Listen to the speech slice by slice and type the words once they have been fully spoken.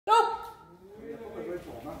Nope!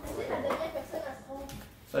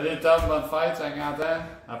 Salut Tom, bonne fête, 50 ans.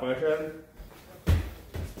 À la prochaine.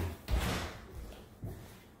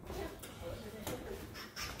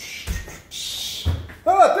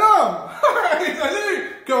 Ah, Tom! Hey,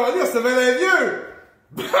 salut! Comment dire, c'est bien les vieux!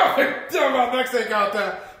 Tom, maintenant que 50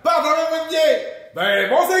 ans! Pardon, une vieille! Ben,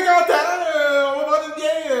 bon 50 ans, on va prendre une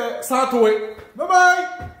vieille sans toi. Bye bye!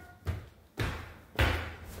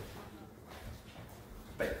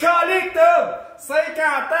 Ben, calique, Tom! 50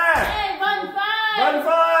 ans! Hey, bonne fête! Bonne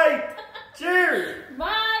fête! Cheers!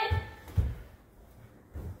 Bye!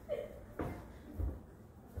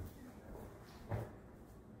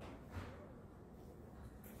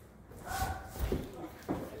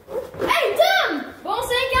 Hey, Tom! Bon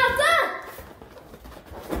 50 ans!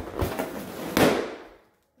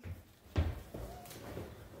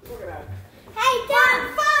 Hey, Tom!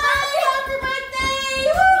 Happy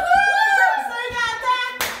birthday! Woohoo! 50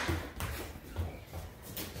 ans!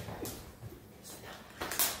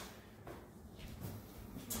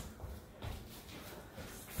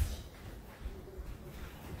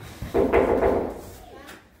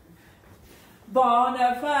 Bonne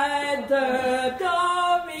fête,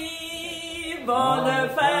 Tommy! Bonne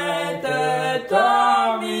fête,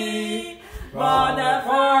 Tommy! Bonne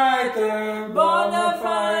fête, bonne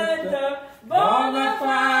fête, bonne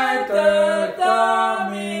fête,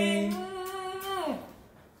 Tommy!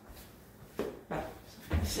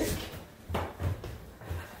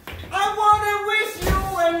 I wanna wish you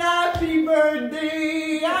a happy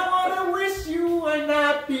birthday. I wanna wish you a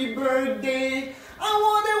happy birthday. I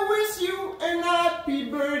wanna wish you a happy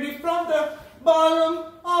birthday from the bottom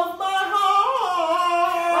of my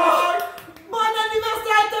heart. Bon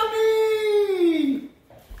anniversaire, Tommy!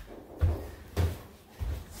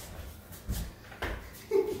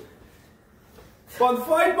 Bonne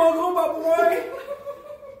fête, mon gros babouin!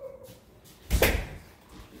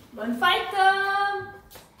 Bonne fête, Tom!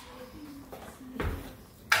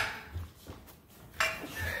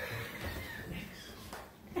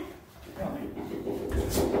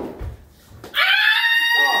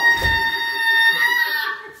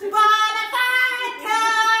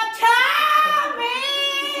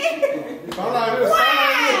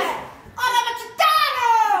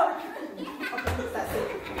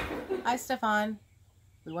 Hi, Stephane.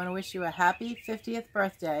 We want to wish you a happy 50th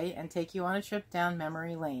birthday and take you on a trip down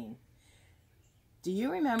memory lane. Do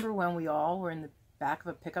you remember when we all were in the back of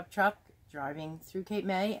a pickup truck driving through Cape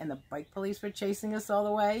May and the bike police were chasing us all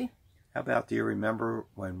the way? How about, do you remember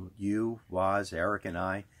when you, Waz, Eric, and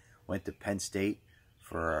I went to Penn State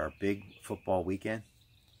for our big football weekend?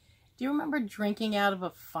 Do you remember drinking out of a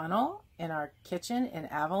funnel in our kitchen in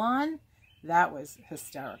Avalon? That was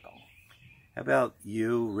hysterical. How about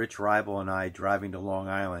you, Rich Rival, and I driving to Long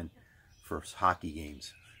Island for hockey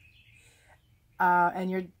games?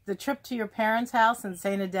 And the trip to your parents' house in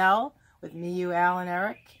St. Adele with me, you, Al, and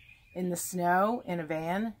Eric in the snow in a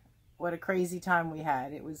van. What a crazy time we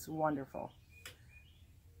had. It was wonderful.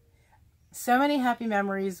 So many happy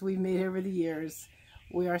memories we've made over the years.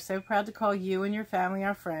 We are so proud to call you and your family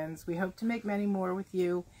our friends. We hope to make many more with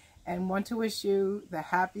you and want to wish you the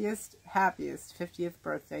happiest 50th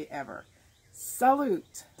birthday ever.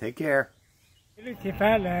 Salute! Take care. Salut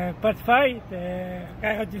Stéphane, pas de fête,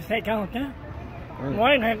 rendu 50 ans.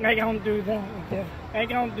 Moi, j'ai 52 ans.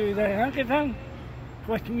 52 ans, hein Stéphane?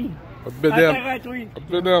 What's me? Stéphane?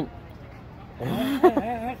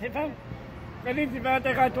 Salut Stéphane,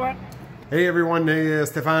 t'es à toi. Hey everyone, hey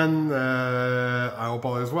Stephane, I hope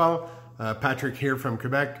all is well. Patrick here from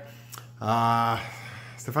Quebec.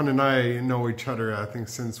 Stephane and I know each other, I think,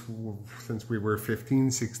 since we were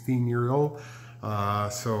 15, 16 years old.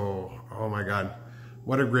 So, oh my God,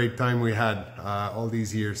 what a great time we had all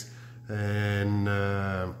these years. And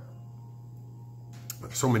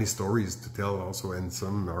so many stories to tell also, and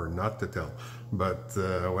some are not to tell, but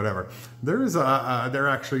whatever. There are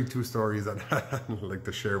actually two stories that I'd like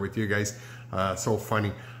to share with you guys. So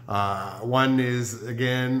funny. One is,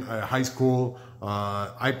 again, high school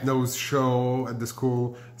hypnose show at the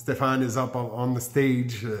school. Stephane is up on the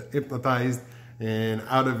stage, hypnotized, and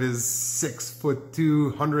out of his 6'2",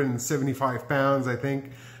 175 pounds, I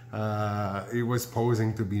think, he was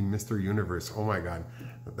posing to be Mr. Universe. Oh my God,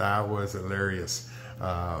 that was hilarious.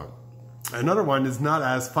 Another one is not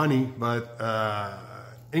as funny, but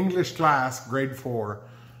English class, grade 4,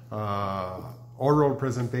 oral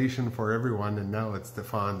presentation for everyone, and now it's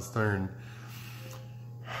Stephane's turn.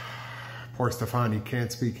 Poor Stephane, he can't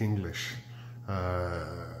speak English.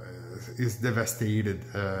 He's devastated,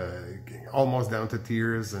 almost down to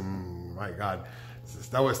tears, and my God,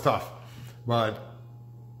 that was tough. But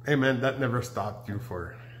hey man, that never stopped you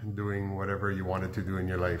for doing whatever you wanted to do in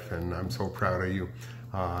your life, and I'm so proud of you.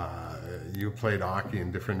 You played hockey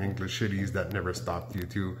in different English cities, that never stopped you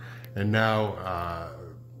too. And now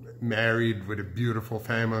married with a beautiful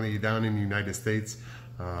family down in the United States.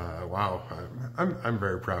 Wow, I'm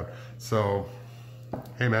very proud. So,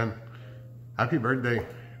 hey man, happy birthday.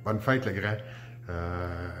 Bonne fête, le grand.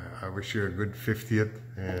 I wish you a good 50th,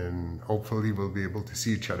 and hopefully we'll be able to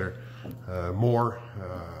see each other more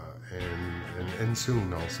and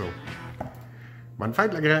soon also. Bonne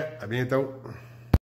fête, le grand. À bientôt.